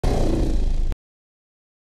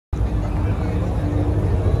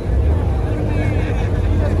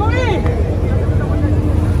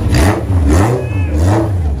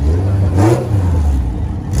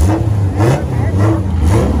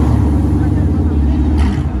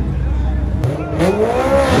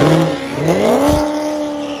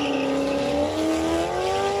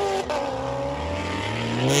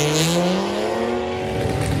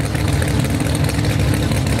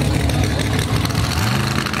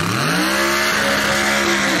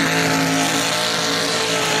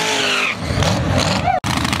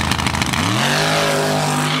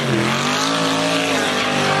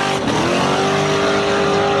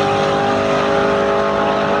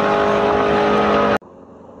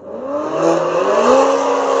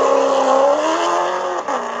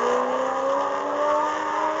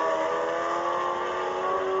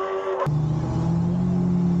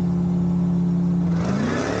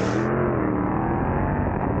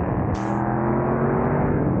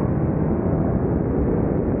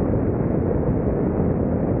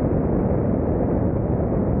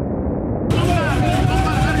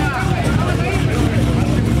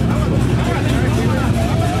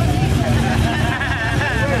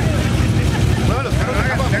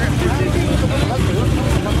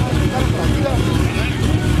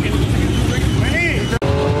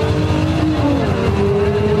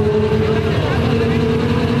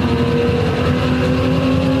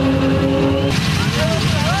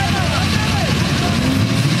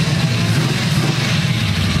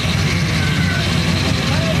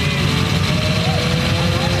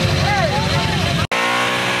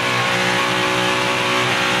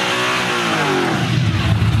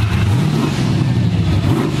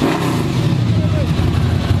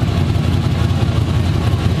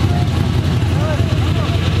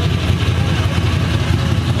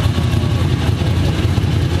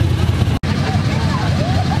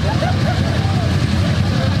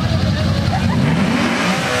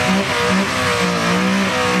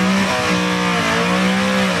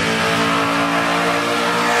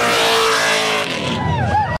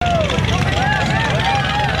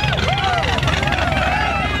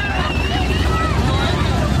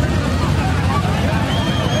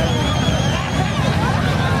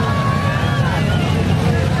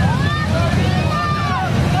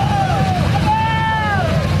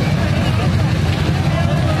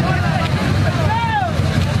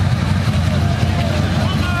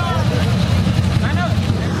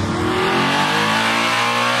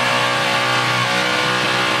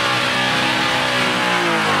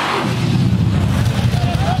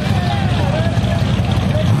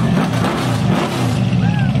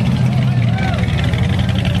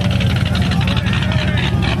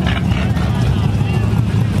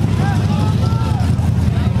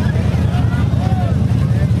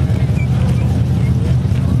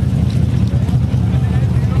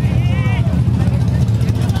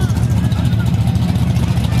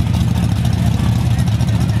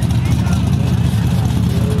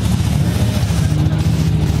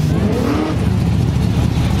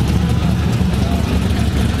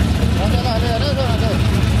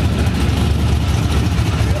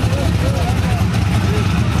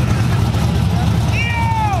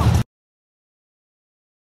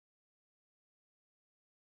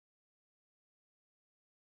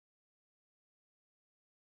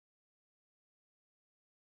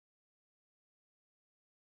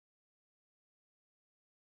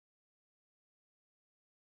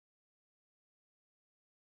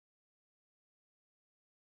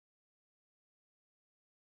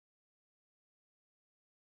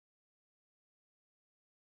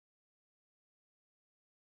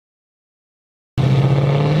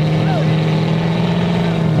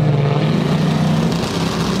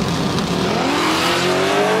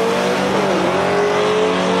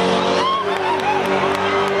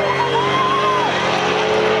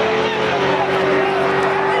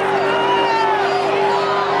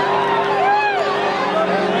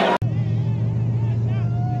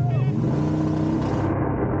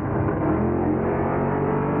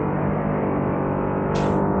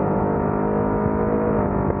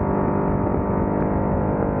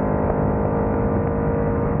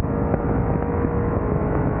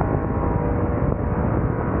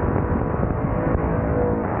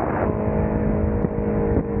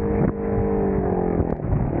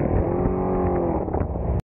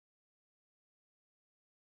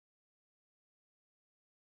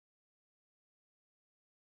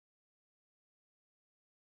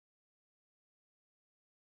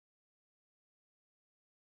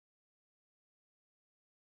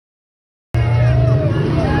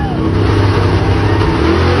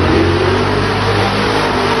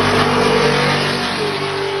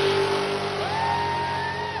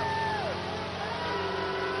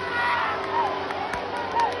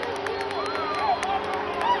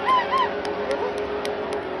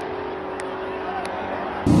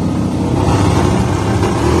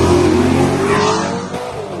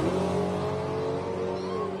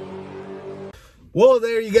Well,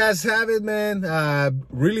 there you guys have it, man.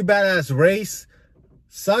 Really badass race.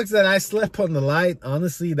 Sucks that I slept on the light.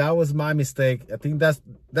 Honestly, that was my mistake. I think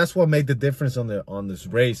that's what made the difference on this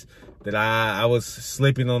race. That I was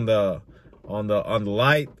sleeping on the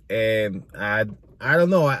light, and I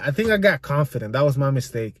don't know. I think I got confident. That was my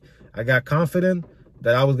mistake. I got confident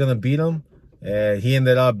that I was gonna beat him, and he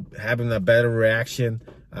ended up having a better reaction.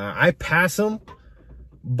 I passed him,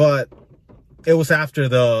 but it was after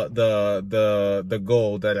the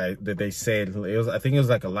goal that they said. It was, I think it was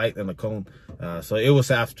like a light and a cone. So it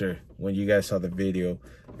was after when you guys saw the video.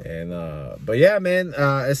 And but yeah, man,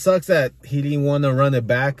 it sucks that he didn't want to run it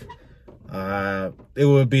back. It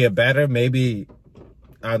would be a better, maybe,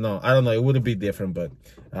 I don't know, it would be different, but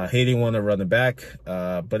he didn't want to run it back.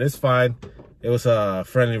 But it's fine. It was a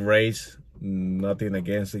friendly race. Nothing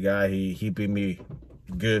against the guy. He beat me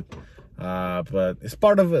good. But it's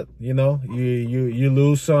part of it, you know. You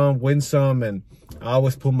lose some, win some, and I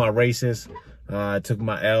always pull my races. I took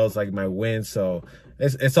my L's like my wins, so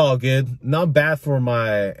it's all good. Not bad for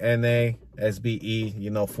my NA, SBE,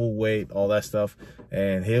 you know, full weight, all that stuff.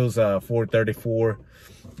 And he was 434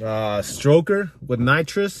 stroker with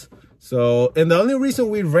nitrous. So, and the only reason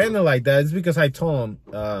we ran it like that is because I told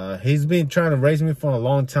him he's been trying to race me for a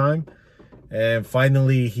long time. And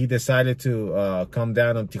finally, he decided to come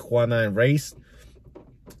down to Tijuana and race.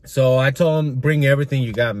 So I told him, bring everything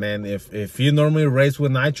you got, man. If you normally race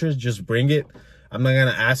with nitrous, just bring it. I'm not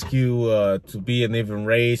going to ask you to be an even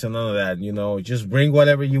race and none of that, you know. Just bring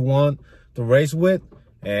whatever you want to race with,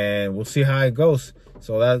 and we'll see how it goes.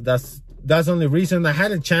 So that's the only reason. I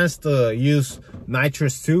had a chance to use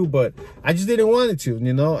nitrous too, but I just didn't want it to,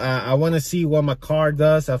 you know. I want to see what my car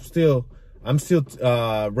does. I'm still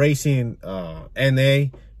racing NA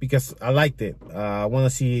because I liked it. I want to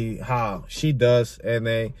see how she does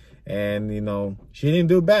NA, and you know, she didn't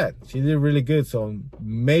do bad. She did really good. So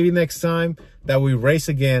maybe next time that we race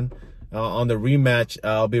again on the rematch,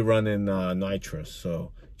 I'll be running nitrous.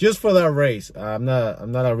 So just for that race, I'm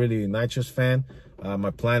not a really nitrous fan. My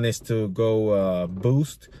plan is to go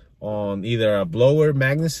boost on either a blower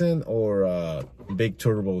Magnuson or a big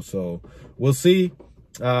turbo. So we'll see.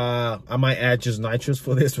 I might add just nitrous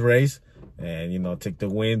for this race and, you know, take the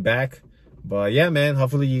win back. But yeah, man,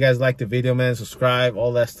 hopefully you guys like the video, man. Subscribe,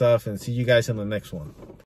 all that stuff, and see you guys in the next one.